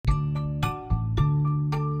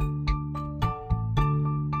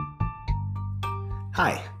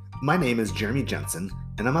Hi, my name is Jeremy Jensen,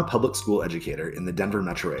 and I'm a public school educator in the Denver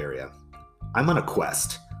metro area. I'm on a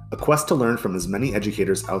quest to learn from as many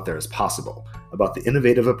educators out there as possible about the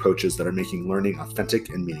innovative approaches that are making learning authentic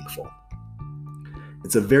and meaningful.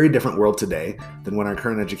 It's a very different world today than when our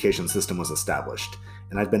current education system was established,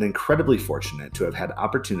 and I've been incredibly fortunate to have had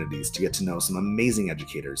opportunities to get to know some amazing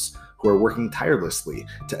educators who are working tirelessly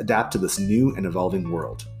to adapt to this new and evolving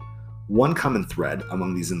world. One common thread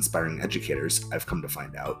among these inspiring educators, I've come to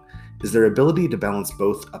find out, is their ability to balance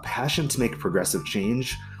both a passion to make progressive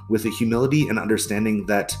change with a humility and understanding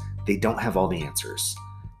that they don't have all the answers.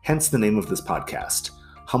 Hence the name of this podcast,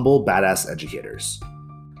 Humble Badass Educators.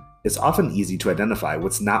 It's often easy to identify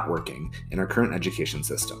what's not working in our current education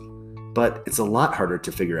system, but it's a lot harder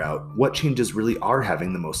to figure out what changes really are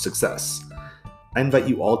having the most success. I invite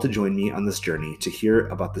you all to join me on this journey to hear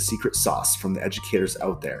about the secret sauce from the educators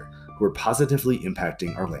out there who are positively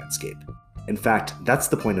impacting our landscape. In fact, that's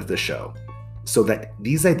the point of this show, so that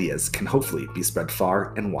these ideas can hopefully be spread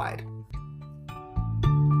far and wide.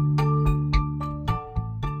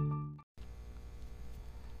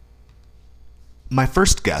 My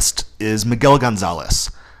first guest is Miguel Gonzalez.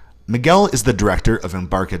 Miguel is the director of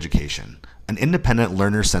Embark Education, an independent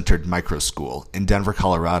learner-centered micro school in Denver,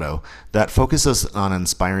 Colorado that focuses on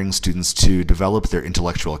inspiring students to develop their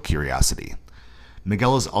intellectual curiosity.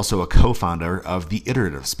 Miguel is also a co-founder of The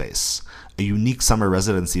Iterative Space, a unique summer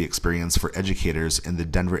residency experience for educators in the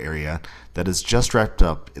Denver area that has just wrapped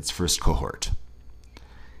up its first cohort.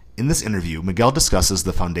 In this interview, Miguel discusses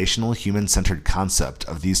the foundational human-centered concept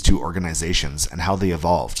of these two organizations and how they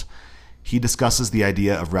evolved. He discusses the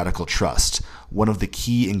idea of radical trust, one of the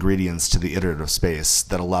key ingredients to the iterative space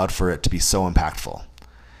that allowed for it to be so impactful.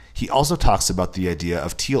 He also talks about the idea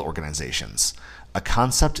of teal organizations, a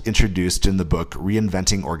concept introduced in the book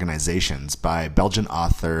Reinventing Organizations by Belgian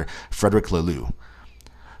author Frederic Laloux.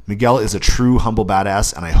 Miguel is a true humble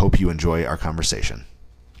badass, and I hope you enjoy our conversation.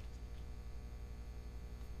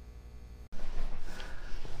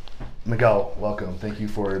 Miguel, welcome. Thank you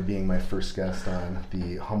for being my first guest on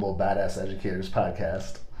the Humble Badass Educators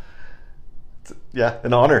podcast. Yeah,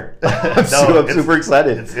 an honor. I'm super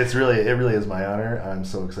excited. It really is my honor. I'm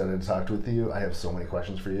so excited to talk with you. I have so many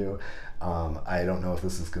questions for you. I don't know if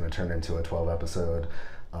this is going to turn into a 12-episode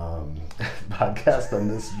podcast on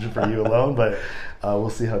this for you alone, but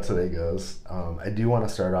we'll see how today goes. I do want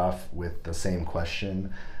to start off with the same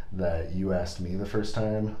question that you asked me the first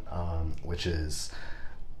time, which is,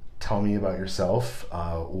 tell me about yourself.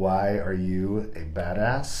 Why are you a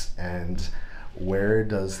badass, and where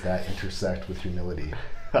does that intersect with humility?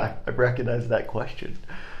 I recognize that question.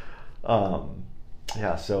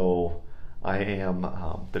 So I am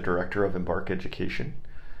the director of Embark Education,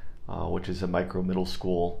 which is a micro middle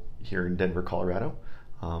school here in Denver, Colorado.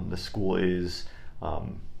 The school is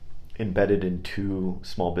embedded in two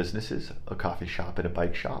small businesses, a coffee shop and a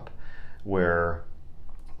bike shop, where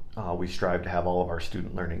we strive to have all of our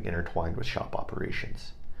student learning intertwined with shop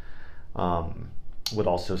operations. What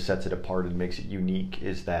also sets it apart and makes it unique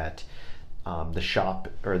is that the shop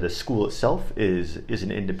or the school itself is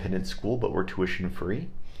an independent school, but we're tuition free,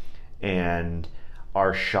 and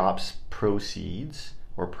our shop's proceeds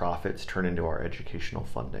or profits turn into our educational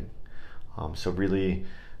funding. So really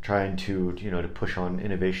trying to push on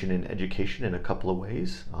innovation in education in a couple of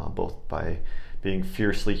ways, both by being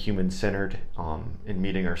fiercely human-centered in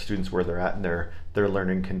meeting our students where they're at in their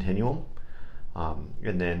learning continuum,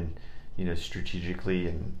 and then strategically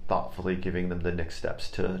and thoughtfully giving them the next steps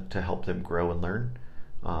to help them grow and learn,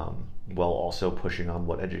 while also pushing on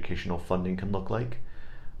what educational funding can look like,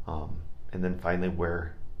 and then finally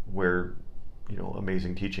where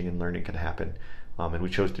amazing teaching and learning can happen. And we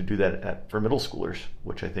chose to do that for middle schoolers,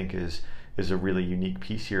 which I think is a really unique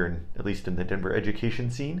piece here, at least in the Denver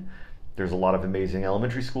education scene. There's a lot of amazing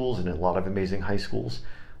elementary schools and a lot of amazing high schools,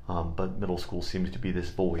 but middle school seems to be this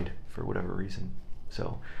void for whatever reason.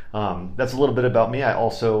 So that's a little bit about me. I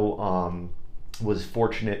also was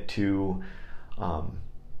fortunate to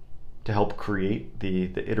help create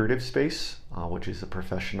the Iterative Space, which is a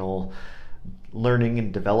professional learning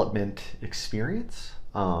and development experience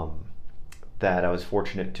that I was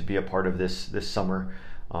fortunate to be a part of this summer,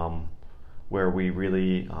 where we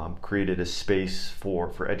really created a space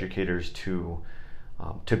for educators to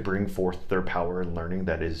bring forth their power and learning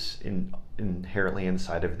that is inherently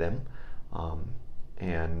inside of them,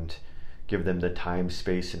 and give them the time,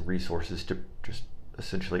 space, and resources to just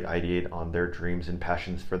essentially ideate on their dreams and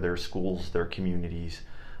passions for their schools, their communities,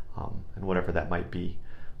 and whatever that might be,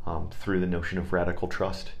 through the notion of radical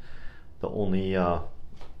trust. The only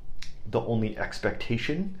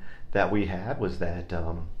expectation that we had was that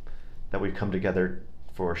that we'd come together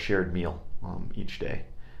for a shared meal each day.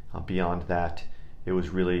 Beyond that, it was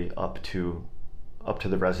really up to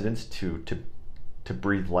the residents to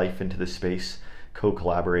breathe life into the space,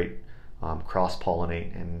 co-collaborate,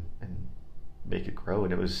 cross-pollinate, and make it grow.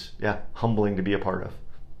 And it was humbling to be a part of.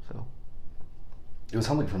 So it was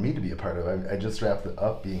humbling for me to be a part of. I just wrapped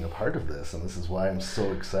up being a part of this, and this is why I'm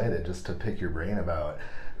so excited just to pick your brain about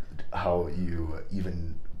how you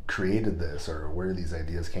even created this or where these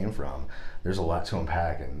ideas came from. There's a lot to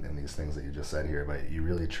unpack in these things that you just said here, but you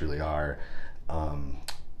really truly are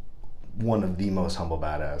one of the most humble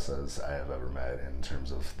badasses I have ever met in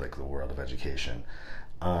terms of like the world of education.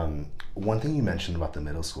 One thing you mentioned about the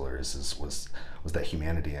middle schoolers was that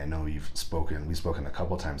humanity. I know we've spoken a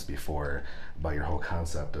couple times before about your whole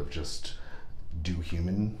concept of just do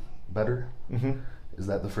human better. Mm-hmm. Is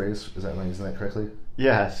that the phrase? Am I using that correctly?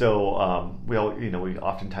 Yeah. So we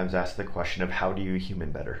oftentimes ask the question of how do you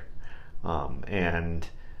human better, and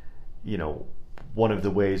one of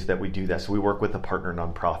the ways that we do that. So we work with a partner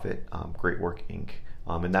nonprofit, Great Work Inc.,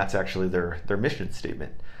 and that's actually their mission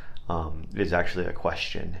statement. Is actually a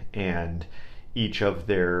question, and each of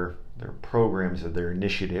their programs or their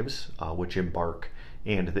initiatives, which Embark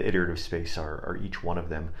and the Iterative Space are each one of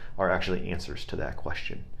them, are actually answers to that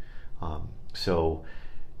question. So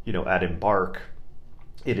at Embark,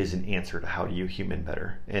 it is an answer to how do you human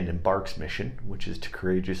better, and Embark's mission, which is to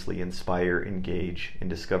courageously inspire, engage, and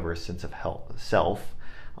discover a sense of self,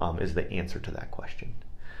 is the answer to that question.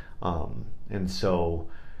 And so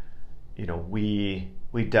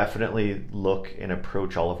we definitely look and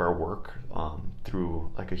approach all of our work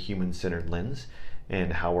through like a human-centered lens,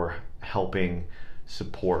 and how we're helping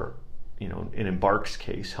support, in Embark's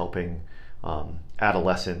case, helping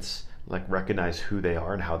adolescents like recognize who they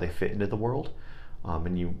are and how they fit into the world.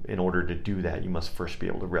 And in order to do that, you must first be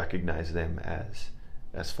able to recognize them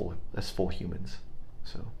as full humans.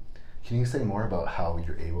 So, can you say more about how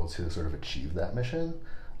you're able to sort of achieve that mission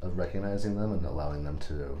of recognizing them and allowing them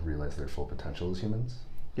to realize their full potential as humans?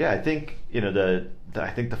 Yeah, I think I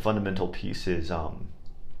think the fundamental piece is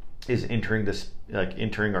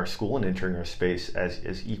entering our school and entering our space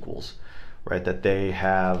as equals, right? That they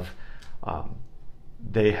have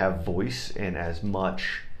voice and as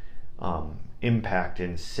much impact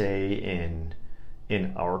and say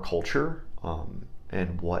in our culture,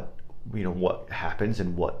 and what happens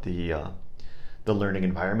and what the learning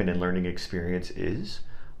environment and learning experience is.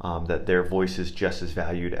 That their voice is just as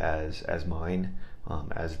valued as mine,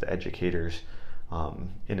 as the educators,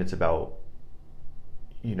 and it's about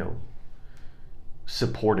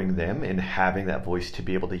supporting them and having that voice to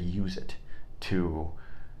be able to use it to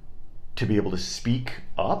be able to speak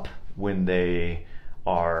up when they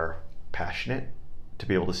are passionate, to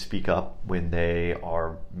be able to speak up when they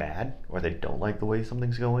are mad or they don't like the way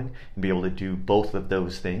something's going, and be able to do both of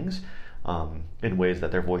those things in ways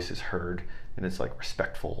that their voice is heard, and it's like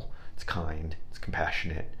respectful, it's kind, it's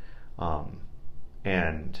compassionate,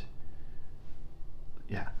 and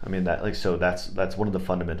yeah, I mean that's one of the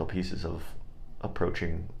fundamental pieces of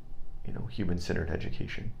approaching human-centered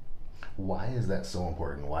education. Why is that so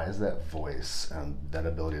important? Why is that voice and that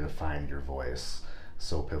ability to find your voice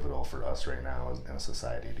so pivotal for us right now in a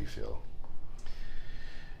society, do you feel?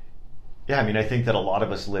 Yeah, I mean, I think that a lot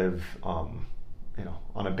of us live, on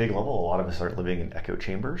a big level, a lot of us are living in echo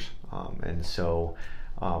chambers. And so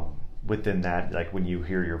within that, like when you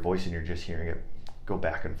hear your voice and you're just hearing it go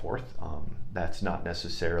back and forth, that's not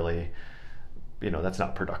necessarily, that's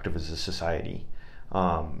not productive as a society.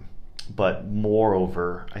 But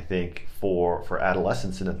moreover, I think for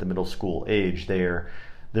adolescents and at the middle school age, they're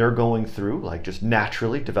going through, like just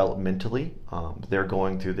naturally, developmentally, they're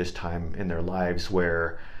going through this time in their lives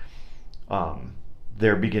where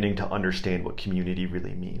they're beginning to understand what community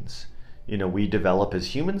really means. We develop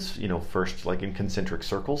as humans, first like in concentric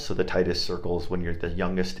circles. So the tightest circles when you're the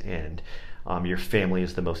youngest, and your family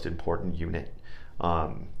is the most important unit.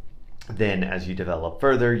 Then as you develop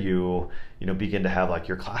further, you begin to have like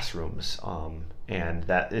your classrooms, and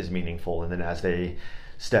that is meaningful. And then as they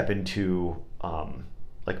step into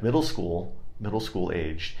like middle school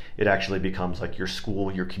age, it actually becomes like your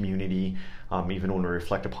school, your community. Even when we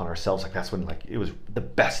reflect upon ourselves, like that's when like it was the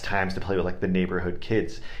best times to play with like the neighborhood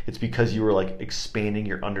kids. It's because you were like expanding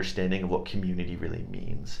your understanding of what community really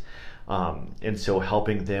means. And so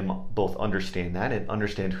helping them both understand that and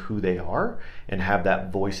understand who they are, and have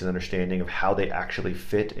that voice and understanding of how they actually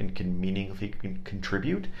fit and can meaningfully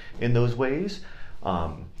contribute in those ways,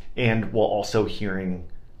 and while also hearing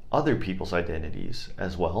other people's identities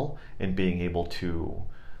as well, and being able to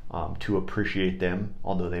appreciate them,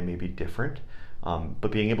 although they may be different,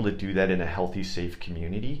 But being able to do that in a healthy, safe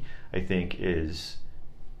community, I think is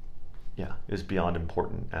beyond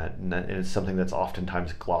important, and it's something that's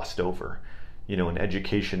oftentimes glossed over. In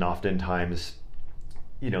education, oftentimes,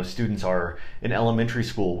 students are in elementary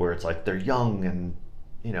school where it's like they're young and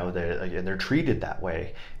they're treated that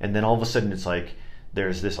way, and then all of a sudden it's like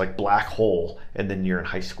there's this like black hole, and then you're in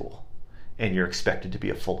high school and you're expected to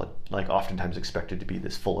be oftentimes expected to be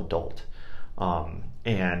this full adult.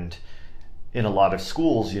 And in a lot of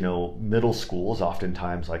schools, middle school is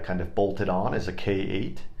oftentimes like kind of bolted on as a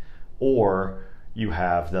K-8, or you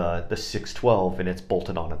have the 6-12 and it's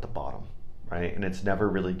bolted on at the bottom, right? And it's never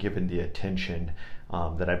really given the attention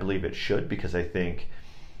that I believe it should, because I think,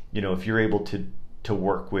 if you're able to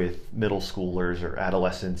work with middle schoolers or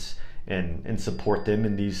adolescents and support them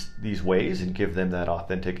in these ways and give them that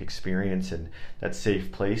authentic experience and that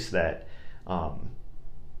safe place, that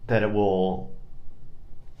it will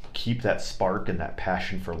keep that spark and that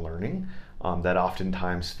passion for learning that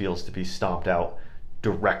oftentimes feels to be stomped out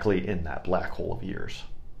directly in that black hole of years.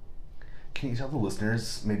 Can you tell the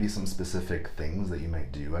listeners maybe some specific things that you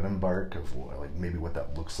might do at Embark, of like maybe what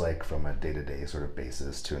that looks like from a day-to-day sort of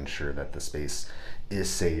basis to ensure that the space is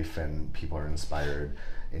safe and people are inspired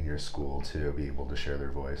in your school to be able to share their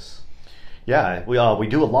voice? Yeah, we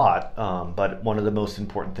do a lot, but one of the most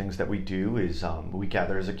important things that we do is we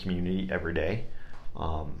gather as a community every day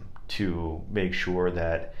to make sure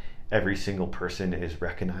that every single person is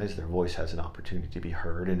recognized, their voice has an opportunity to be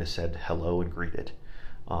heard and is said hello and greeted.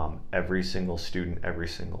 Every single student, every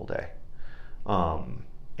single day.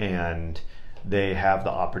 And they have the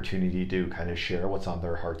opportunity to kind of share what's on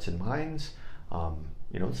their hearts and minds.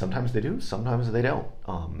 Sometimes they do, sometimes they don't.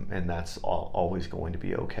 And that's always going to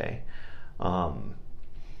be okay. And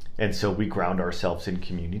so we ground ourselves in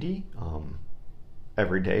community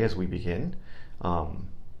every day as we begin.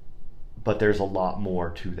 But there's a lot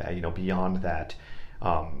more to that, beyond that.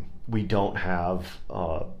 We don't have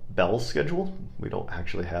a bell schedule. We don't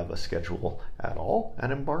actually have a schedule at all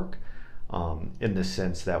at Embark, in the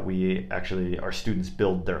sense that our students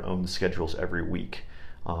build their own schedules every week,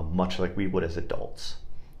 much like we would as adults.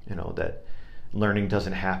 That learning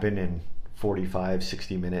doesn't happen in 45,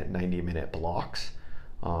 60-minute, 90-minute blocks.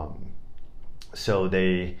 So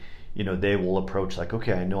they will approach like,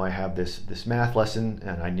 okay, I know I have this math lesson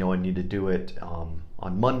and I know I need to do it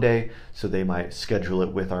on Monday, so they might schedule it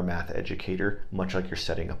with our math educator, much like you're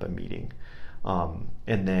setting up a meeting.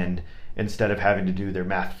 And then instead of having to do their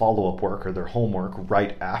math follow-up work or their homework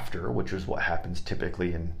right after, which is what happens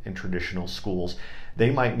typically in traditional schools, they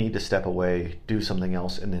might need to step away, do something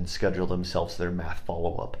else, and then schedule themselves their math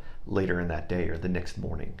follow-up later in that day or the next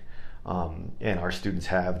morning. And our students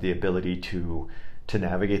have the ability to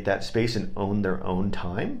navigate that space and own their own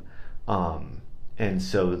time. And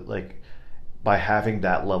so by having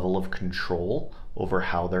that level of control over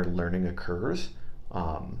how their learning occurs,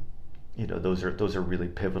 those are really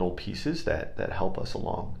pivotal pieces that help us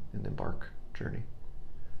along in the Embark journey.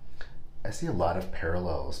 I see a lot of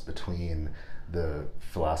parallels between the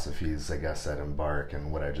philosophies, I guess, at Embark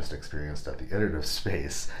and what I just experienced at the iterative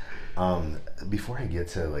space. Before I get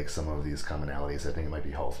to some of these commonalities, I think it might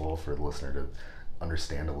be helpful for the listener to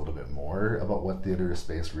understand a little bit more about what the iterative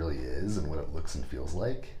space really is and what it looks and feels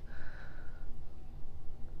like.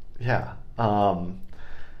 Yeah. The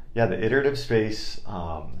iterative space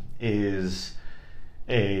is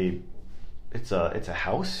it's a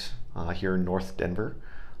house here in North Denver,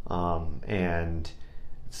 and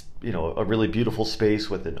it's a really beautiful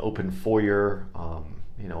space with an open foyer,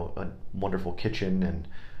 a wonderful kitchen, and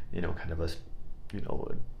kind of a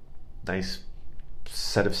nice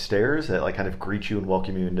set of stairs that kind of greet you and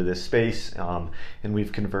welcome you into this space, and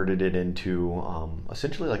we've converted it into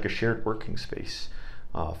essentially like a shared working space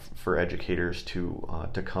for educators to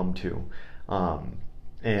come to.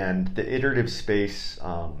 And the iterative space,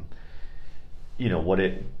 what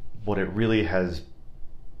it really has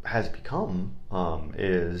become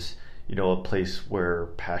is a place where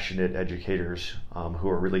passionate educators who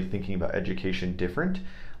are really thinking about education different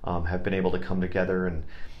have been able to come together. And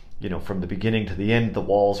from the beginning to the end, the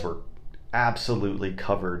walls were absolutely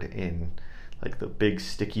covered in the big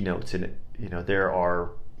sticky notes, and there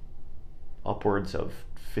are upwards of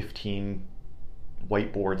 15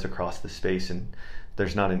 whiteboards across the space, and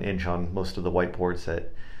there's not an inch on most of the whiteboards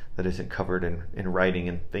that isn't covered in writing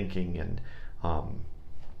and thinking. And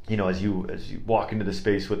as you walk into the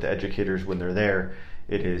space with the educators when they're there,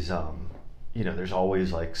 it is there's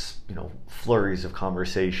always flurries of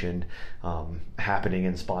conversation happening,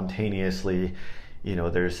 and spontaneously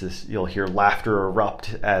there's this, you'll hear laughter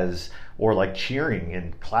erupt or cheering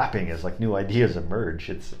and clapping as new ideas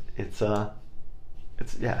emerge.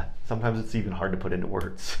 sometimes it's even hard to put into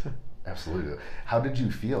words. Absolutely. How did you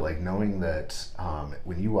feel, like, knowing that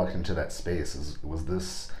when you walked into that space, was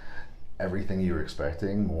this everything you were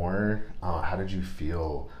expecting, more? How did you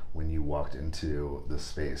feel when you walked into the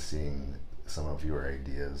space, seeing some of your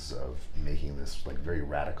ideas of making this like very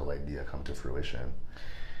radical idea come to fruition?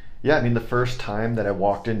 Yeah, I mean, the first time that I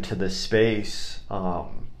walked into this space,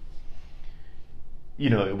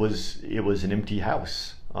 it was an empty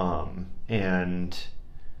house, and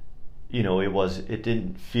it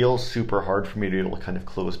didn't feel super hard for me to be able to kind of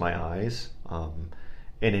close my eyes and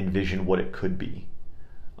envision what it could be.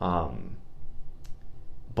 But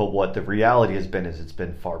what the reality has been is it's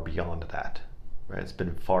been far beyond that, right? It's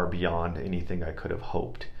been far beyond anything I could have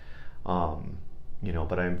hoped.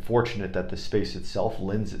 But I'm fortunate that the space itself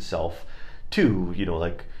lends itself to,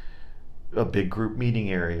 like a big group meeting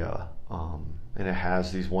area. And it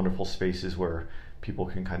has these wonderful spaces where people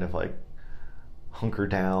can kind of like hunker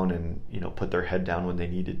down and, put their head down when they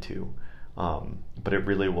needed to. But it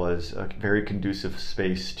really was a very conducive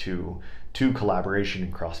space to collaboration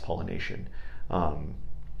and cross-pollination.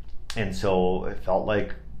 And so it felt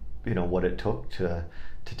like, what it took to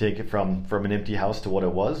take it from an empty house to what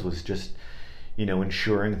it was just,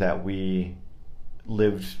 ensuring that we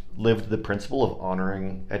lived the principle of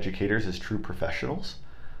honoring educators as true professionals,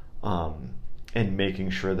 and making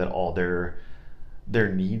sure that all their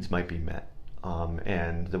needs might be met.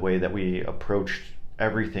 And the way that we approached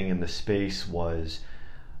everything in the space was,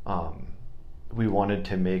 we wanted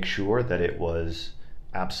to make sure that it was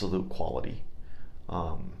absolute quality.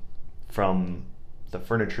 From the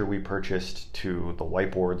furniture we purchased to the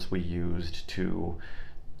whiteboards we used to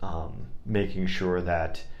making sure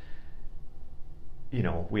that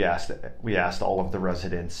we asked all of the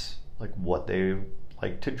residents like what they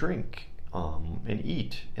like to drink and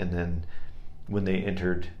eat, and then when they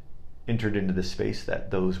entered into the space,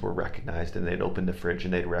 that those were recognized, and they'd open the fridge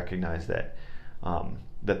and they'd recognize that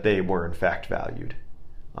that they were in fact valued,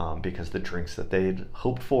 because the drinks that they'd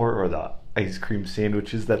hoped for or the ice cream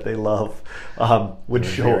sandwiches that they love would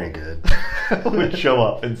show very up. Good. Would show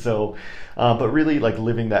up. And so but really like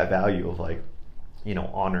living that value of like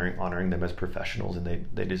honoring them as professionals, and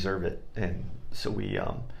they deserve it. And so we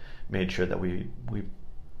made sure that we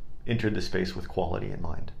entered the space with quality in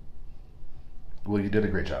mind. Well, you did a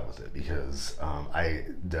great job with it, because I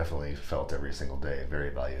definitely felt every single day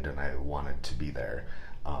very valued, and I wanted to be there.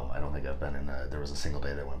 I don't think there was a single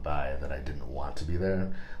day that went by that I didn't want to be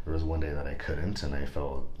there. There was one day that I couldn't, and I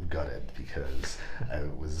felt gutted because I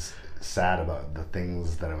was sad about the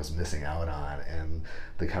things that I was missing out on and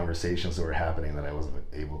the conversations that were happening that I wasn't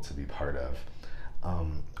able to be part of.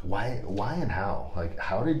 Why and how? Like,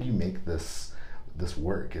 how did you make this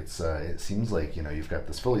work? It seems like you've got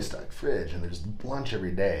this fully stocked fridge, and there's lunch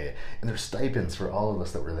every day, and there's stipends for all of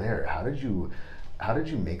us that were there. How did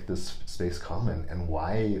you make this space come, and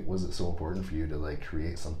why was it so important for you to like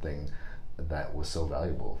create something that was so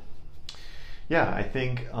valuable? Yeah, I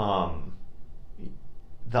think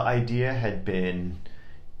the idea had been,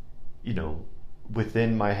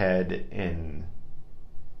 within my head, and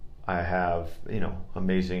I have,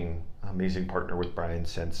 amazing partner with Brian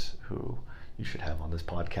Sense, who you should have on this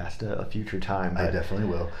podcast a future time. I definitely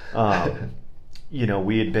will.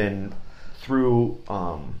 We had been through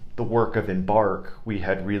the work of Embark. We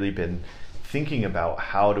had really been thinking about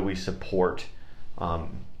how do we support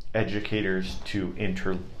educators to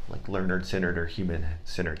enter like learner-centered or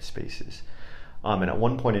human-centered spaces. And at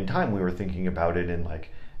one point in time, we were thinking about it in like,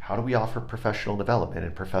 how do we offer professional development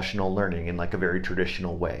and professional learning in like a very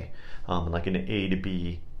traditional way, like an A to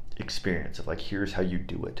B experience of like, here's how you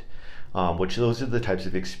do it. Which those are the types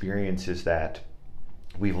of experiences that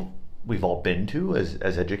we've all been to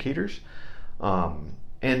as educators.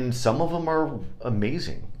 And some of them are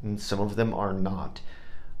amazing and some of them are not.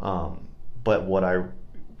 But what I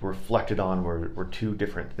reflected on were two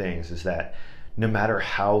different things, is that no matter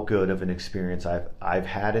how good of an experience I've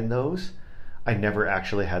had in those, I never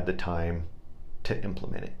actually had the time to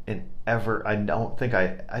implement it. And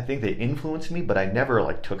I think they influenced me, but I never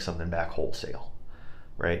like took something back wholesale,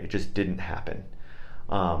 right? It just didn't happen.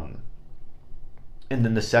 And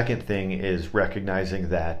then the second thing is recognizing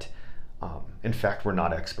that, in fact, we're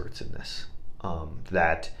not experts in this,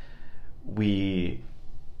 that we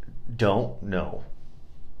don't know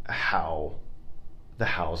the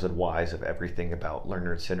hows and whys of everything about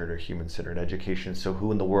learner-centered or human-centered education. So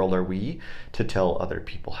who in the world are we to tell other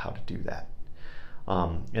people how to do that?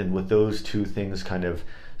 And with those two things kind of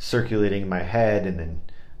circulating in my head, and then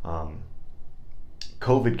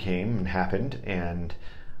COVID came and happened, and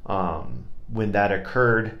when that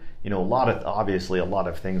occurred, a lot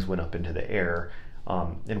of things went up into the air.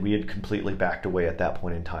 And we had completely backed away at that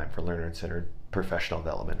point in time for learner-centered professional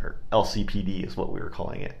development, or LCPD is what we were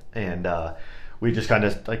calling it. And we just kind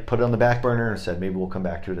of like put it on the back burner and said maybe we'll come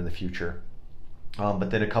back to it in the future. But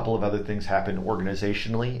then a couple of other things happened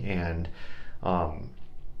organizationally, and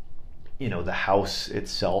the house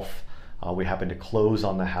itself, we happened to close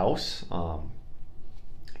on the house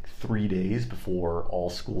 3 days before all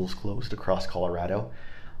schools closed across Colorado.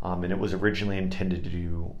 And it was originally intended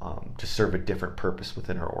to serve a different purpose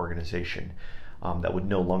within our organization that would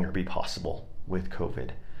no longer be possible with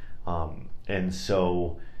COVID. And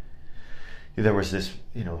so there was this,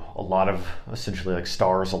 a lot of essentially like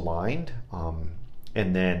stars aligned.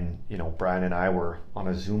 And then, Brian and I were on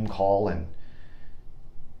a Zoom call and,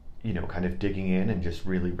 kind of digging in and just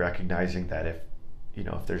really recognizing that if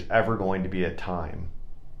there's ever going to be a time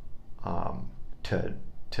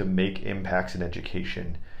to make impacts in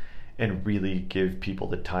education and really give people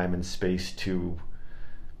the time and space to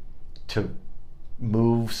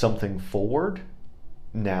move something forward,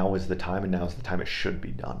 now is the time, and now is the time it should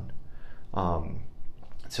be done.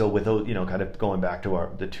 So with those, kind of going back to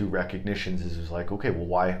the two recognitions, is like, okay, well,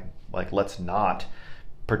 why, like, let's not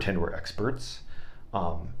pretend we're experts,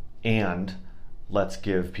 and let's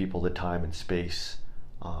give people the time and space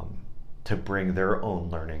to bring their own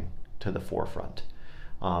learning to the forefront,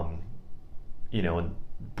 and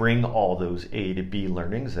bring all those A to B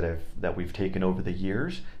learnings that we've taken over the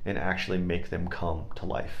years and actually make them come to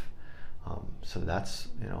life. So that's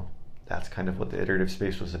kind of what the iterative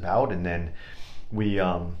space was about. And then we,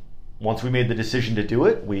 once we made the decision to do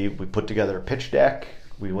it, we put together a pitch deck.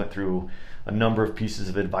 We went through a number of pieces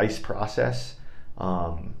of advice process,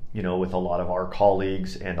 with a lot of our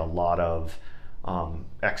colleagues and a lot of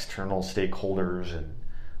external stakeholders,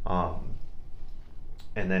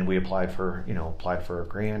 and then we applied for a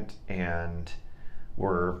grant, and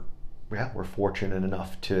we're fortunate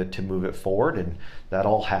enough to move it forward. And that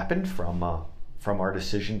all happened from our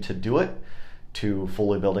decision to do it to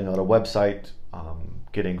fully building out a website,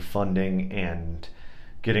 getting funding, and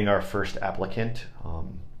getting our first applicant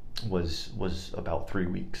was about 3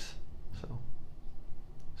 weeks. So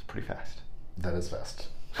it's pretty fast. That is fast.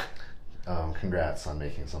 Congrats on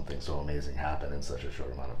making something so amazing happen in such a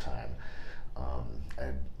short amount of time.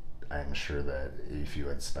 I'm sure that if you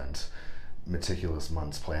had spent meticulous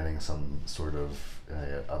months planning some sort of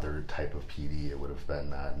other type of PD, it would have been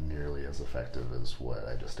not nearly as effective as what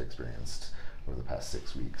I just experienced over the past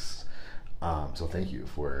 6 weeks. So thank you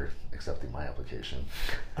for accepting my application.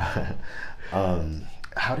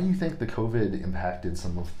 How do you think the COVID impacted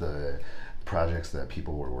some of the projects that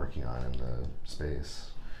people were working on in the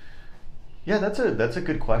space? Yeah, that's a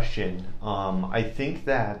good question. I think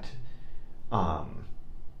that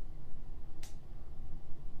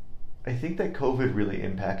COVID really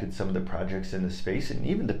impacted some of the projects in the space, and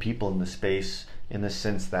even the people in the space, in the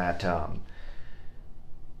sense that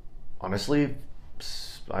honestly,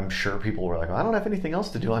 I'm sure people were like, I don't have anything else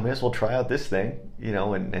to do, I may as well try out this thing,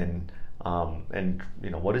 and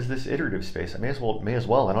what is this iterative space? I may as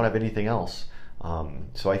well, I don't have anything else.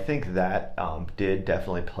 So I think that did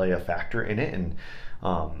definitely play a factor in it, and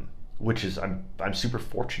which is, I'm super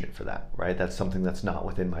fortunate for that, right? That's something that's not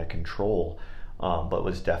within my control, but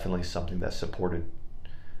was definitely something that supported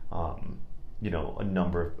a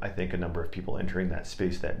number of people entering that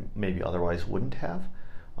space that maybe otherwise wouldn't have.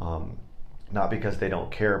 Not because they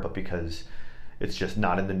don't care, but because it's just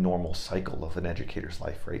not in the normal cycle of an educator's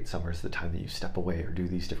life, right? Summer is the time that you step away or do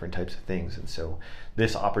these different types of things. And so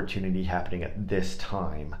this opportunity happening at this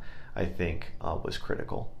time, I think, was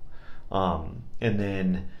critical. And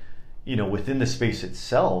then, within the space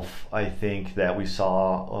itself, I think that we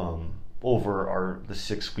saw over the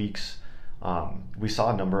 6 weeks, we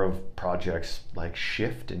saw a number of projects like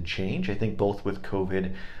shift and change, I think both with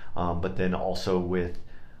COVID, but then also with,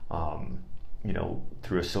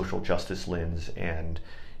 through a social justice lens, and,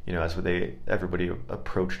 as everybody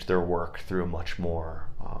approached their work through a much more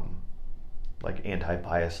like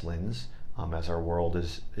anti-bias lens, as our world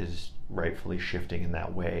is rightfully shifting in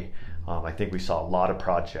that way. I think we saw a lot of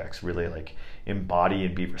projects really like embody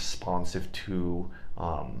and be responsive to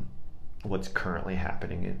what's currently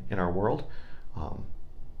happening in our world.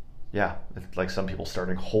 It's like some people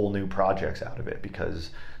starting whole new projects out of it because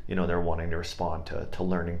they're wanting to respond to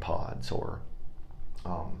learning pods, or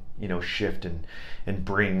shift and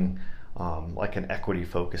bring like an equity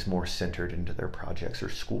focus more centered into their projects or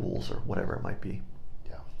schools or whatever it might be.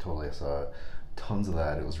 Yeah, totally. I saw tons of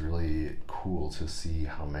that. It was really cool to see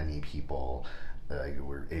how many people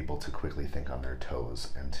were able to quickly think on their toes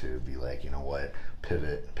and to be like,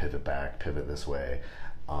 pivot back, pivot this way.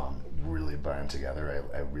 really bind together.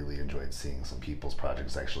 I really enjoyed seeing some people's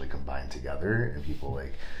projects actually combine together and people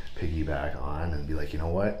like piggyback on and be like, you know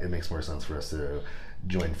what, it makes more sense for us to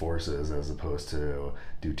join forces as opposed to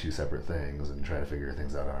do two separate things and try to figure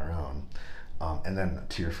things out on our own. And then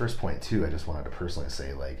to your first point too, I just wanted to personally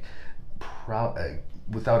say, like,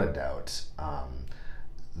 without a doubt,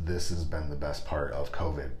 this has been the best part of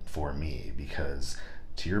COVID for me, because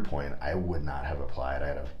to your point, I would not have applied. I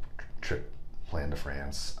had a trip planned to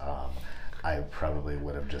France. I probably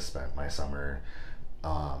would have just spent my summer,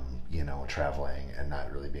 traveling and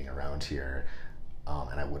not really being around here.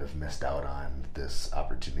 And I would have missed out on this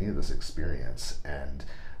opportunity, this experience. And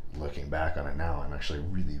looking back on it now, I'm actually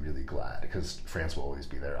really, really glad, because France will always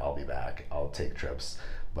be there. I'll be back. I'll take trips,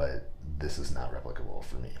 but this is not replicable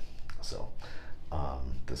for me. So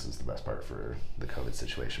this is the best part for the COVID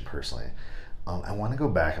situation personally. I want to go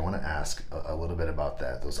back. I want to ask a little bit about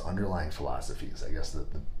those underlying philosophies. I guess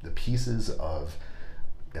the pieces of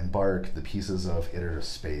Embark, the pieces of Iterative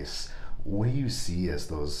Space. What do you see as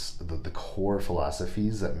the core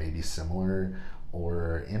philosophies that may be similar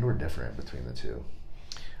or different between the two?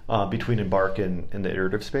 Between Embark and the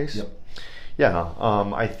Iterative Space? Yep. Yeah,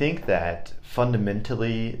 I think that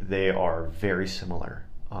fundamentally they are very similar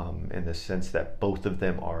in the sense that both of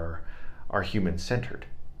them are human-centered,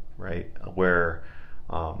 right? Where,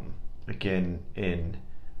 again, in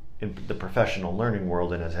the professional learning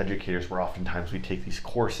world and as educators, where oftentimes we take these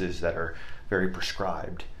courses that are very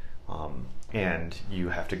prescribed, and you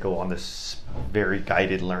have to go on this very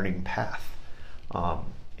guided learning path.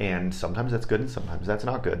 And sometimes that's good and sometimes that's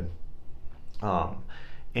not good.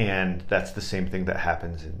 And that's the same thing that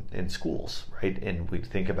happens in schools, right? And we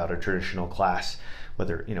think about a traditional class,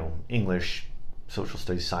 whether, English, social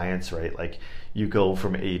studies, science, right? Like you go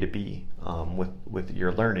from A to B with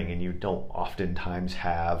your learning, and you don't oftentimes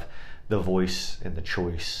have the voice and the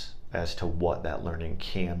choice as to what that learning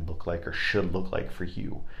can look like or should look like for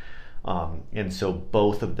you. And so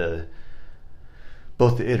both the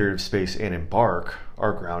Iterative Space and Embark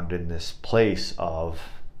are grounded in this place of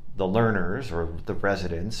the learners or the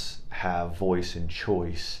residents have voice and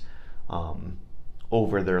choice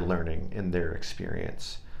over their learning and their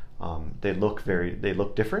experience. They look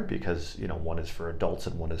different because one is for adults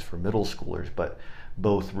and one is for middle schoolers, but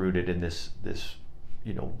both rooted in this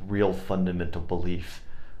real fundamental belief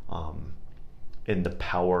in the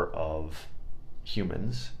power of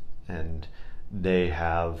humans, and they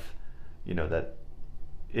have that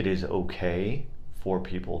it is okay for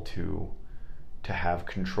people to have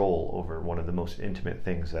control over one of the most intimate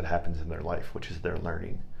things that happens in their life, which is their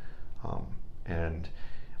learning. And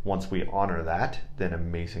once we honor that, then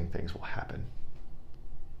amazing things will happen.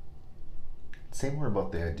 Say more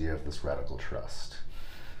about the idea of this radical trust.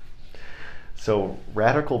 So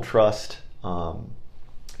radical trust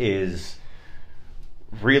is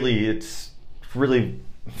really, it's really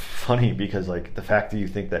funny because like the fact that you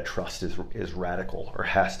think that trust is radical or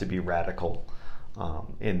has to be radical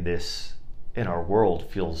in our world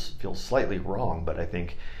feels slightly wrong, but I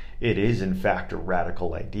think it is in fact a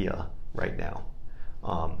radical idea right now.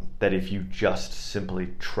 That if you just simply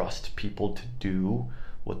trust people to do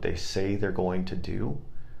what they say they're going to do,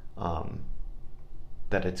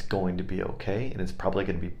 that it's going to be okay, and it's probably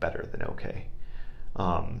going to be better than okay.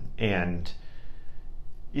 And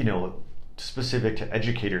specific to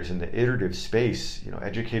educators in the iterative space,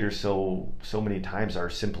 educators so many times are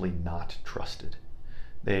simply not trusted.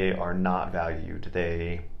 They are not valued.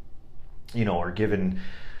 They, are given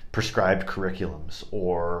prescribed curriculums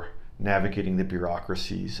or navigating the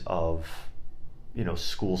bureaucracies of,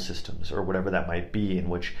 school systems or whatever that might be, in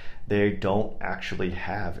which they don't actually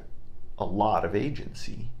have a lot of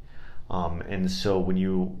agency. And so when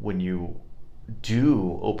you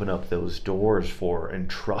do open up those doors for and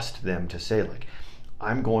trust them to say, like,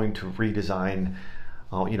 I'm going to redesign,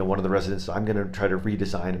 one of the residents, I'm going to try to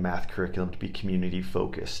redesign a math curriculum to be community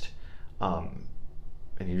focused. And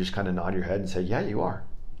you just kind of nod your head and say, yeah, you are.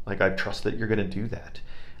 Like, I trust that you're going to do that.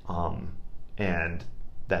 And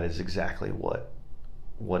that is exactly what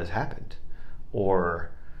has happened.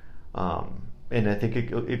 Or, and I think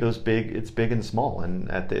it goes big, it's big and small. And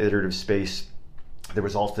at the iterative space, there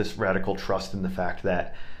was also this radical trust in the fact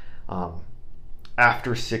that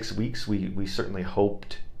after 6 weeks, we certainly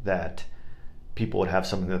hoped that people would have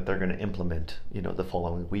something that they're going to implement, the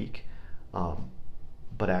following week.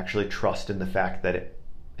 But actually trust in the fact that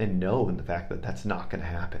know in the fact that that's not going to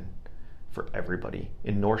happen for everybody,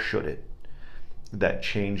 and nor should it. That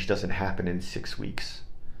change doesn't happen in 6 weeks.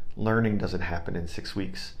 Learning doesn't happen in 6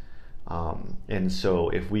 weeks. And so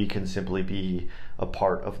if we can simply be a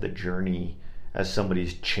part of the journey as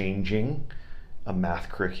somebody's changing a math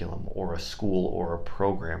curriculum or a school or a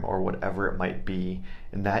program or whatever it might be,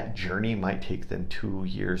 and that journey might take them 2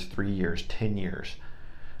 years, 3 years, 10 years.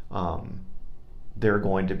 They're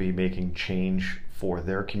going to be making change for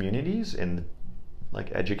their communities and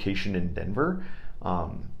like education in Denver.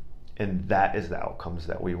 And that is the outcomes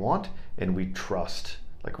that we want, and we trust,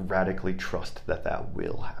 like radically trust, that that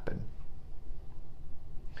will happen.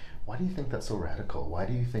 Why do you think that's so radical? Why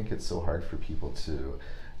do you think it's so hard for people to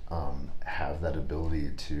have that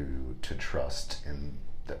ability to trust in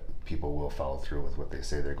that people will follow through with what they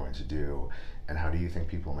say they're going to do? And how do you think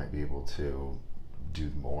people might be able to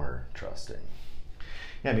do more trusting?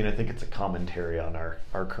 Yeah, I mean, I think it's a commentary on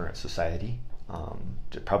our current society,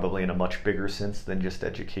 probably in a much bigger sense than just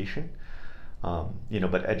education.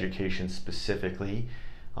 But education specifically,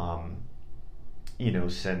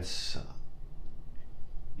 since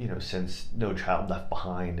No Child Left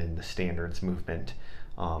Behind and the standards movement,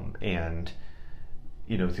 and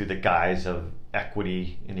through the guise of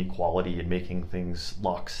equity and equality and making things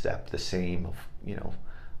lockstep the same, of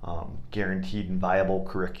guaranteed and viable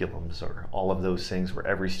curriculums, or all of those things where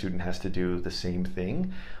every student has to do the same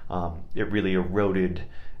thing, it really eroded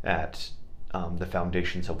at the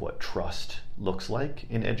foundations of what trust looks like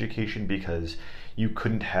in education, because you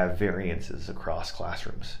couldn't have variances across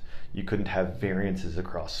classrooms. You couldn't have variances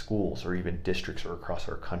across schools or even districts or across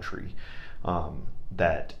our country,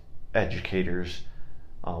 that educators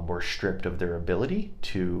were stripped of their ability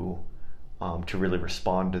to really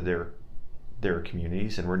respond to their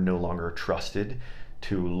communities, and were no longer trusted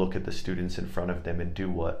to look at the students in front of them and do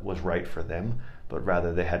what was right for them, but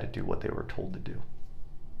rather they had to do what they were told to do.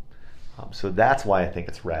 So that's why I think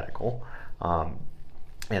it's radical,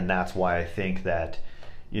 and that's why I think that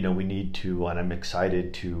we need to, and I'm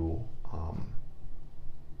excited to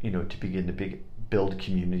to begin to build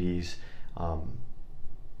communities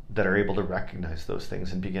that are able to recognize those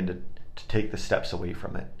things and begin to take the steps away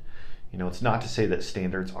from it. It's not to say that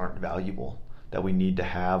standards aren't valuable, that we need to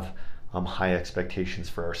have high expectations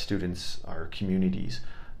for our students, our communities.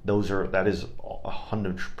 That is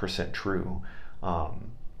 100% true.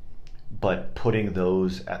 But putting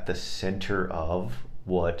those at the center of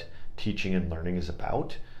what teaching and learning is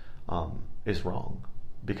about is wrong,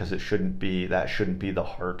 because that shouldn't be the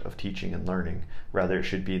heart of teaching and learning. Rather, it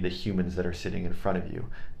should be the humans that are sitting in front of you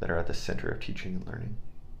that are at the center of teaching and learning.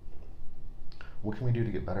 What can we do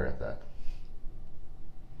to get better at that?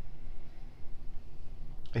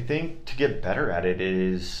 I think to get better at it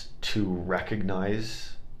is to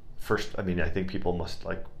recognize first. I think people must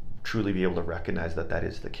truly be able to recognize that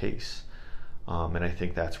is the case, and I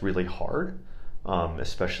think that's really hard,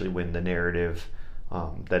 especially when the narrative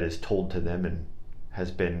that is told to them and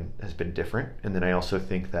has been different. And then I also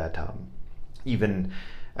think that even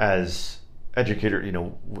as educator,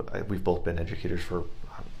 we've both been educators for,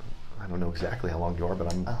 I don't know exactly how long you are,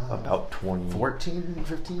 but I'm about 14,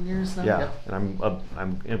 15 years now. Yeah, and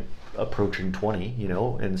I'm approaching 20,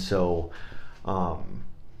 and so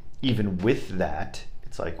even with that,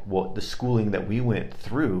 it's like what the schooling that we went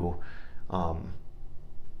through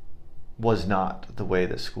was not the way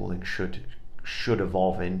that schooling should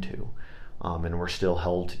evolve into, and we're still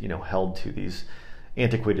held to these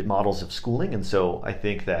antiquated models of schooling. And so I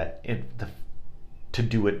think that to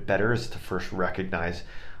do it better is to first recognize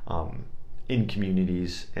in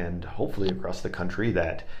communities and hopefully across the country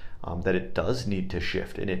that it does need to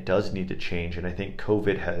shift and it does need to change. And I think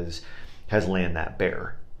COVID has laid that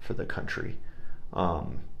bare for the country.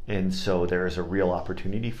 And so there is a real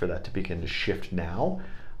opportunity for that to begin to shift now.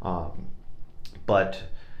 But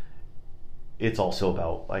it's also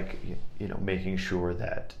about making sure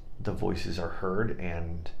that the voices are heard,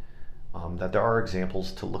 and that there are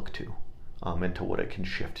examples to look to, and to what it can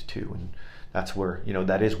shift to. And that's where,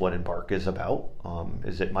 that is what Embark is about.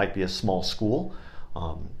 Is it might be a small school,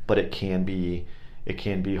 but it can be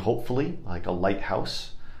hopefully like a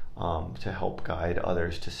lighthouse, to help guide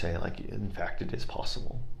others to say, in fact, it is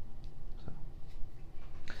possible. So.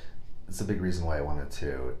 It's a big reason why I wanted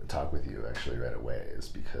to talk with you actually right away, is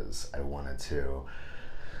because I wanted to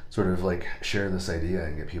sort of share this idea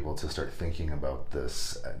and get people to start thinking about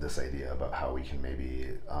this idea about how we can maybe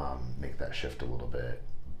make that shift a little bit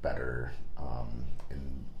better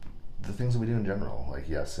in the things that we do in general,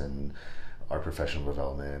 yes, in our professional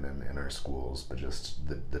development and in our schools, but just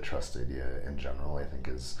the trust idea in general, I think,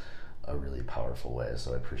 is a really powerful way.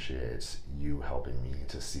 So I appreciate you helping me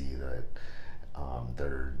to see that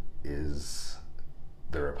there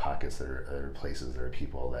are pockets, there are places, there are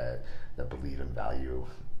people that believe and value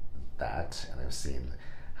that, and I've seen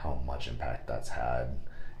how much impact that's had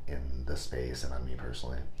in the space and on me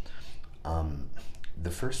personally.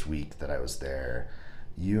 the first week that I was there,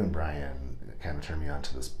 you and Brian kind of turned me on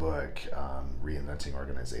to this book, Reinventing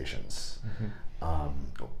Organizations.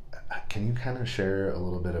 Can you kind of share a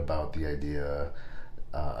little bit about the idea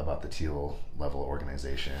about the teal level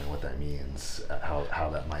organization, what that means, how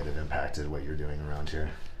that might have impacted what you're doing around here?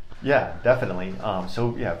 Yeah, definitely.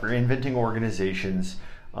 So yeah, Reinventing Organizations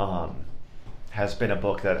has been a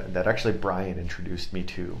book that actually Brian introduced me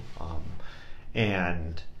to.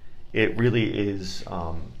 And it really is,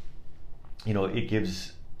 it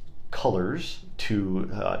gives colors to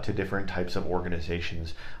different types of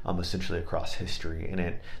organizations, essentially across history.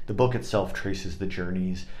 And the book itself traces the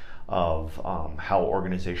journeys of how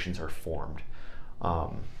organizations are formed.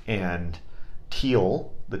 And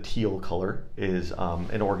teal, the teal color, is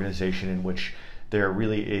an organization in which there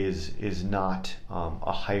really is not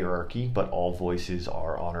a hierarchy, but all voices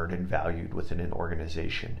are honored and valued within an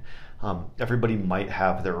organization. Everybody might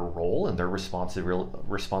have their role and their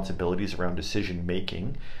responsibilities around decision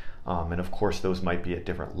making, and of course those might be at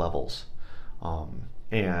different levels.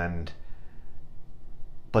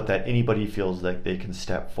 But that anybody feels like they can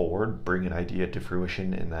step forward, bring an idea to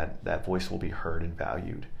fruition, and that voice will be heard and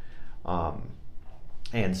valued.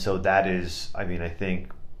 And so that is, I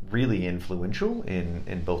think, really influential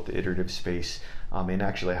in both the iterative space and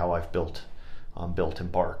actually how I've built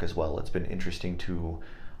Embark as well. It's been interesting to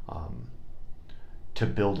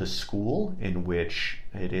build a school in which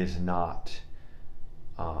it is not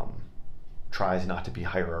tries not to be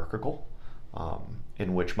hierarchical,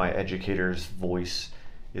 in which my educator's voice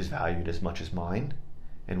is valued as much as mine,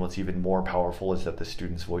 and what's even more powerful is that the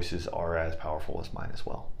students' voices are as powerful as mine as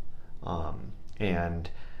well.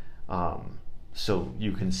 So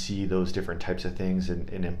you can see those different types of things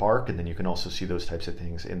in Embark, and then you can also see those types of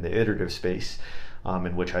things in the iterative space,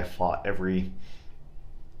 in which I fought every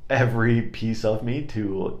piece of me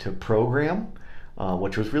to program,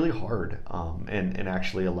 which was really hard, and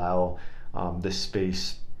actually allow this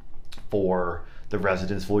space for the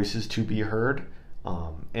residents' voices to be heard,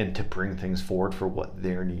 and to bring things forward for what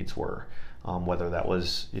their needs were. Whether that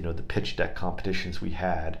was the pitch deck competitions we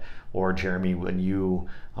had, or Jeremy, when you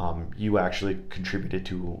actually contributed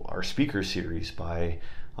to our speaker series by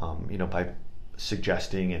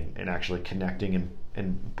suggesting and actually connecting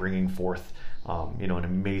and bringing forth an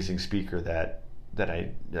amazing speaker that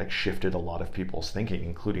I shifted a lot of people's thinking,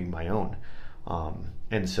 including my own.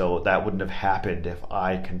 And so that wouldn't have happened if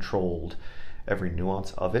I controlled every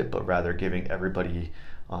nuance of it, but rather giving everybody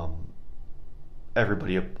a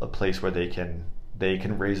place where they can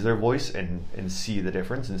raise their voice and see the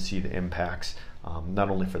difference and see the impacts,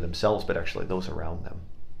 not only for themselves but actually those around them.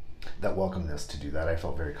 That welcomeness to do that, I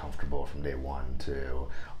felt very comfortable from day one to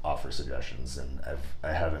offer suggestions, and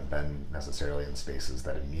I haven't been necessarily in spaces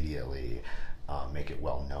that immediately make it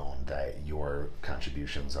well known that your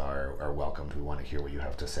contributions are welcomed. We want to hear what you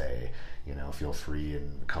have to say. Feel free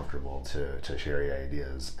and comfortable to share your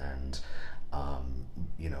ideas and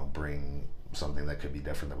bring something that could be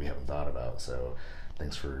different that we haven't thought about. So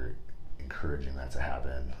thanks for encouraging that to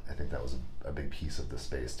happen. I think that was a big piece of the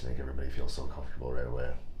space to make everybody feel so comfortable right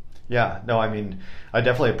away. Yeah, no, I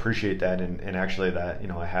definitely appreciate that, and actually that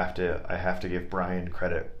I have to give Brian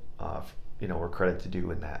credit, or credit to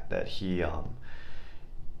do in that he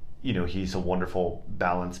he's a wonderful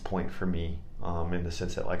balance point for me, in the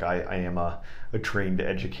sense that I am a trained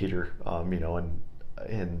educator,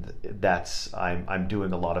 and that's I'm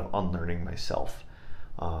doing a lot of unlearning myself,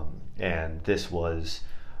 and this was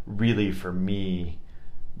really for me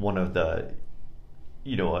one of the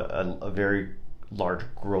a very large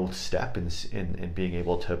growth step in being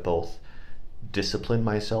able to both discipline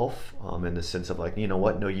myself, in the sense of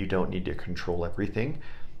no, you don't need to control everything,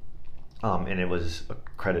 and it was a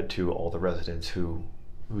credit to all the residents who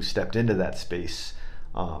stepped into that space,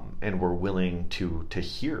 and were willing to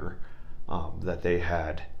hear that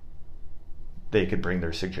they could bring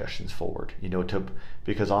their suggestions forward,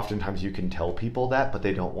 because oftentimes you can tell people that, but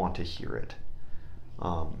they don't want to hear it,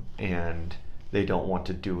 and they don't want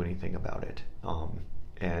to do anything about it.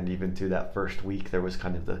 And even through that first week, there was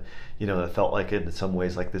kind of it felt like in some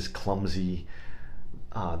ways like this clumsy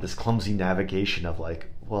navigation of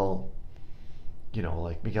Miguel,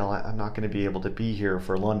 I'm not going to be able to be here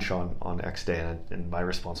for lunch on X day. And my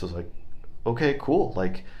response was okay, cool.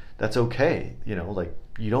 That's okay. You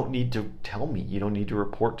don't need to tell me, you don't need to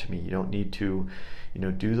report to me. You don't need to,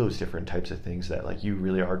 do those different types of things that you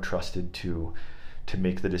really are trusted to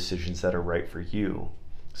make the decisions that are right for you.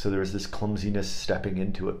 So there was this clumsiness stepping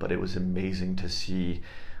into it, but it was amazing to see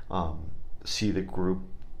the group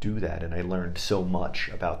do that. And I learned so much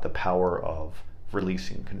about the power of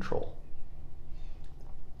releasing control.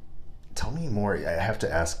 Tell me more. I have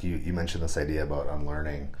to ask you, you mentioned this idea about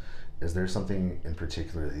unlearning. Is there something in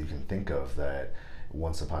particular that you can think of that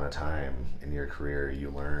once upon a time in your career you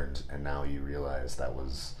learned and now you realize that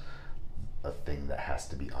was a thing that has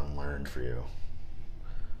to be unlearned for you?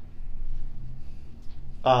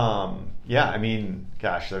 Yeah, I mean,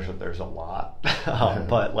 gosh, there's a lot,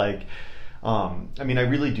 but like, I mean, I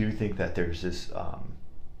really do think that there's this.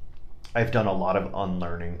 I've done a lot of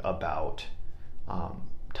unlearning about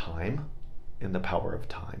time and the power of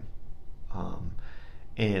time,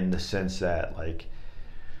 in the sense that, like,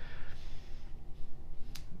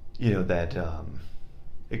 that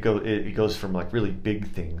it goes from like really big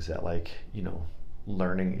things that, like,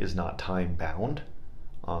 learning is not time bound.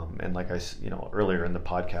 And like earlier in the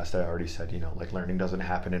podcast, I already said, like, learning doesn't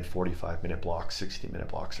happen in 45-minute blocks, 60-minute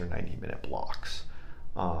blocks, or 90-minute blocks.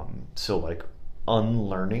 So like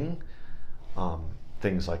unlearning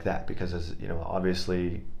things like that, because as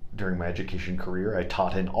obviously during my education career, I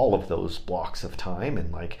taught in all of those blocks of time,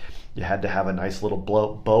 and like you had to have a nice little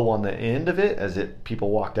bow on the end of it as people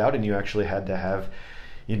walked out, and you actually had to have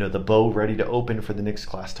the bow ready to open for the next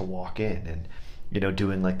class to walk in, and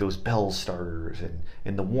doing like those bell starters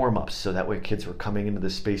and the warm-ups, so that way kids were coming into the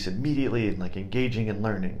space immediately and like engaging and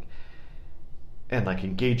learning and like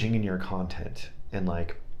engaging in your content, and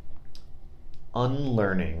like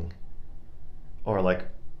unlearning, or like,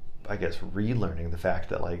 I guess, relearning the fact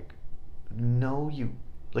that, like, no, you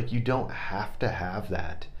don't have to have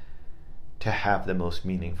that to have the most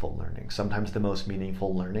meaningful learning. Sometimes the most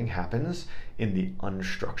meaningful learning happens in the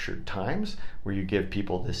unstructured times where you give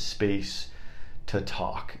people this space to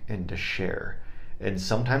talk and to share. And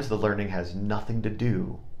sometimes the learning has nothing to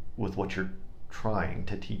do with what you're trying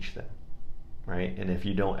to teach them, right? And if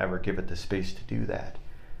you don't ever give it the space to do that,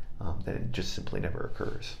 then it just simply never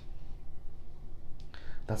occurs.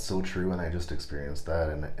 That's so true, and I just experienced that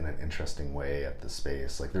in an interesting way at the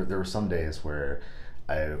space. Like there were some days where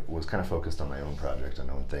I was kind of focused on my own project and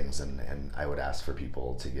own things, and I would ask for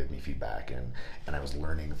people to give me feedback, and I was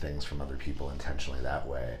learning things from other people intentionally that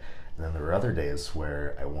way. And then there were other days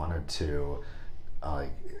where I wanted to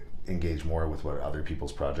engage more with what other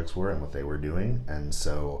people's projects were and what they were doing, and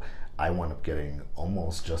so I wound up getting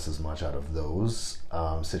almost just as much out of those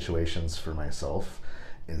situations for myself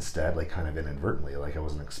instead, like kind of inadvertently. Like I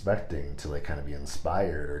wasn't expecting to like kind of be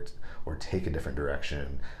inspired or take a different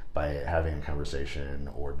direction by having a conversation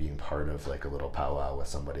or being part of like a little powwow with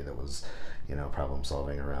somebody that was problem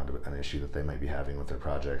solving around an issue that they might be having with their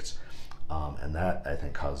project. And that, I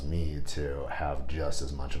think, caused me to have just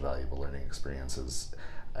as much valuable learning experience as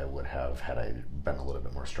I would have had I been a little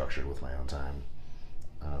bit more structured with my own time.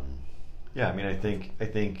 Yeah, I mean, I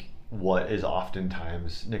think what is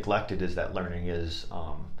oftentimes neglected is that learning is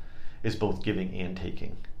both giving and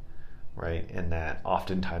taking, right? And that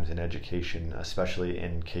oftentimes in education, especially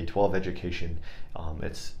in K-12 education,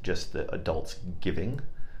 it's just the adults giving,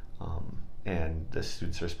 and the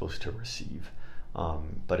students are supposed to receive.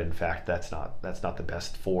 But in fact, that's not the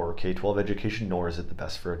best for K-12 education, nor is it the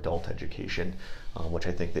best for adult education, which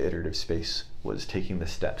I think the iterative space was taking the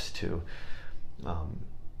steps to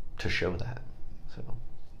show that. So,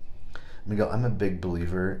 Miguel, I'm a big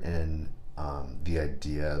believer in the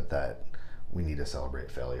idea that we need to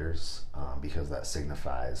celebrate failures, because that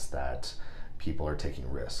signifies that people are taking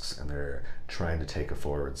risks and they're trying to take a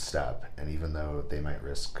forward step, and even though they might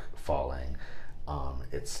risk falling,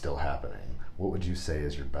 it's still happening. What would you say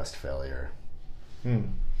is your best failure?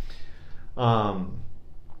 I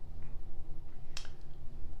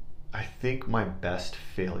think my best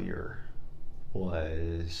failure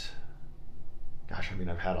was, gosh, I mean,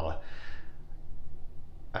 I've had a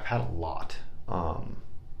lot,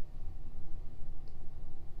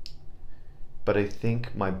 but I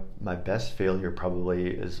think my best failure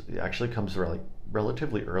probably actually comes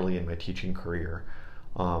relatively early in my teaching career,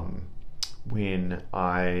 when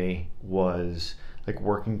I was like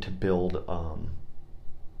working to build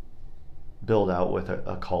out with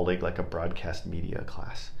a colleague like a broadcast media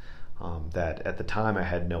class, that at the time I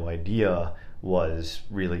had no idea was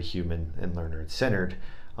really human and learner centered,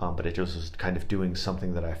 but it just was kind of doing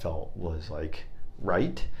something that I felt was like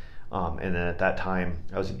right. And then at that time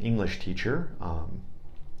I was an English teacher,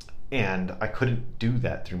 and I couldn't do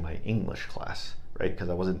that through my English class, right? Because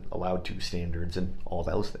I wasn't allowed to standards and all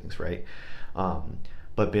those things, right?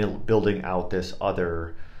 But building out this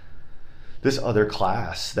other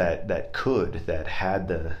class that had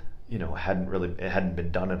the, it hadn't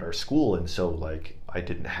been done at our school, and so like I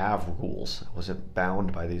didn't have rules. I wasn't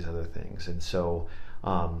bound by these other things, and so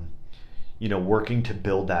working to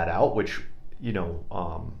build that out, which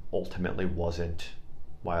ultimately wasn't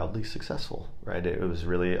wildly successful, right? It was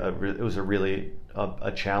really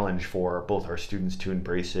a challenge for both our students to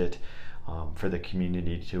embrace it, for the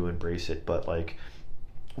community to embrace it, but like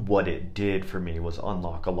what it did for me was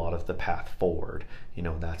unlock a lot of the path forward.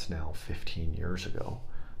 That's now 15 years ago.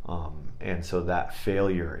 And so that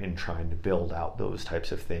failure in trying to build out those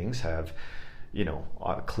types of things have,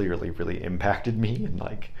 clearly really impacted me and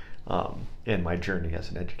in my journey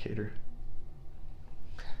as an educator.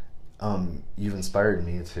 You've inspired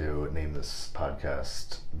me to name this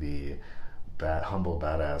podcast the Humble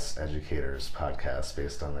Badass Educators podcast,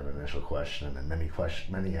 based on that initial question and many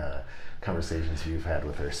conversations you've had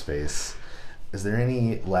with our space. Is there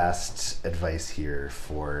any last advice here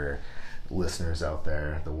for listeners out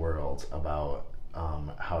there, the world, about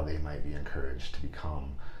how they might be encouraged to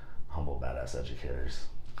become humble badass educators?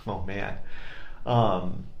 Oh man,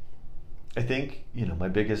 I think my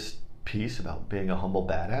biggest piece about being a humble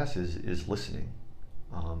badass is listening,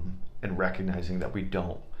 and recognizing that we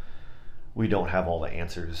don't have all the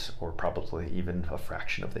answers, or probably even a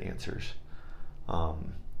fraction of the answers.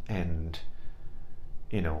 And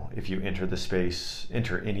if you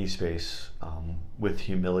enter any space with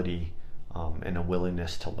humility and a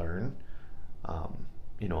willingness to learn,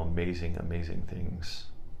 amazing things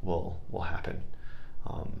will happen.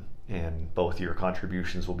 And both your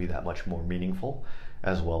contributions will be that much more meaningful,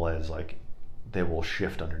 as well as they will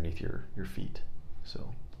shift underneath your feet.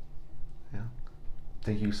 So, yeah.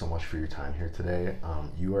 Thank you so much for your time here today.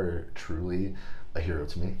 You are truly a hero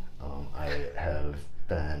to me. I have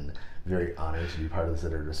been very honored to be part of this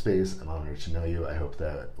editor space. I'm honored to know you. I hope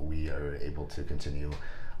that we are able to continue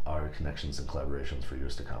our connections and collaborations for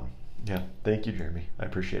years to come. Yeah, thank you, Jeremy. I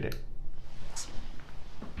appreciate it.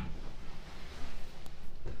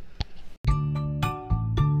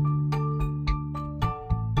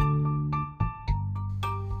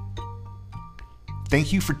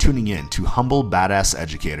 Thank you for tuning in to Humble Badass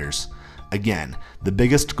Educators. Again, the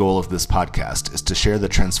biggest goal of this podcast is to share the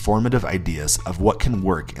transformative ideas of what can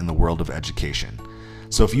work in the world of education.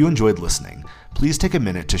 So if you enjoyed listening, please take a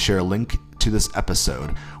minute to share a link to this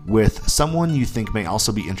episode with someone you think may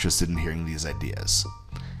also be interested in hearing these ideas.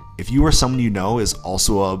 If you or someone you know is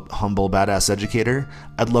also a humble badass educator,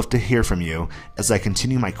 I'd love to hear from you as I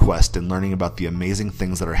continue my quest in learning about the amazing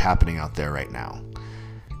things that are happening out there right now.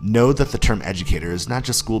 Know that the term educator is not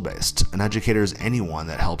just school-based. An educator is anyone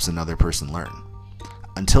that helps another person learn.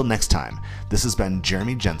 Until next time, this has been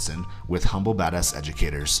Jeremy Jensen with Humble Badass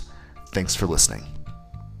Educators. Thanks for listening.